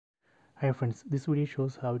Hi friends, this video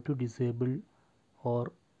shows how to disable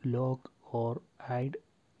or lock or hide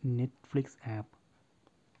Netflix app.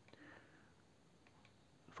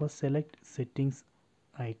 First select settings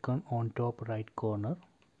icon on top right corner,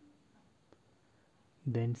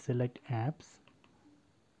 then select apps,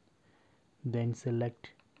 then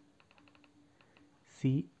select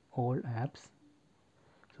see all apps.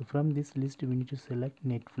 So from this list we need to select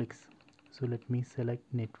Netflix. So let me select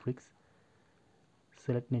Netflix,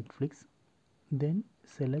 then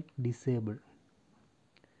select disable,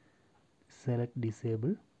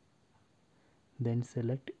 then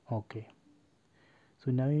select OK.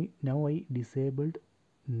 So now I disabled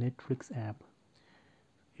Netflix app.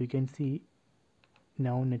 You can see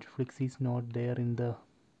now Netflix is not there in the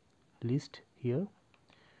list here.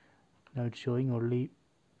 Now it's showing only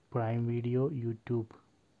Prime Video, YouTube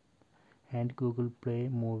and Google Play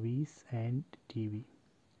Movies and TV.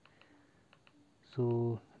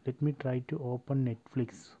 So let me try to open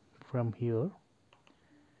Netflix from here.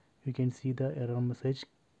 You can see the error message,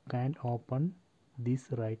 can't open this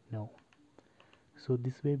right now. So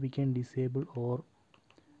this way we can disable or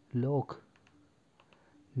lock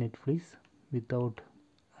Netflix without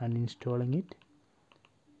uninstalling it.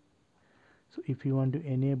 So if you want to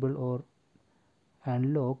enable or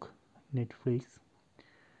unlock Netflix,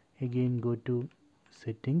 again go to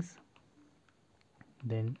settings,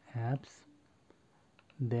 then apps,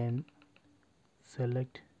 then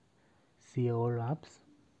select see all apps,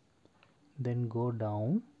 then go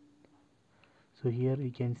down. So here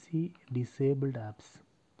you can see disabled apps.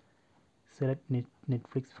 Select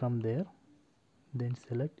Netflix from there, then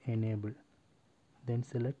select enable, then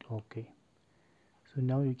select OK. So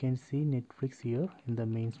now you can see Netflix here in the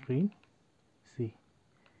main screen. See,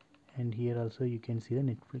 and here also you can see the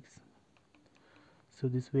Netflix. So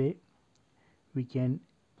this way we can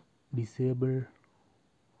disable,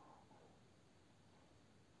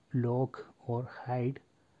 lock or hide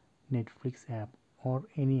Netflix app or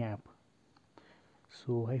any app.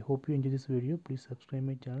 So I hope you enjoy this video. Please subscribe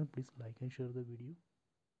my channel, please like and share the video.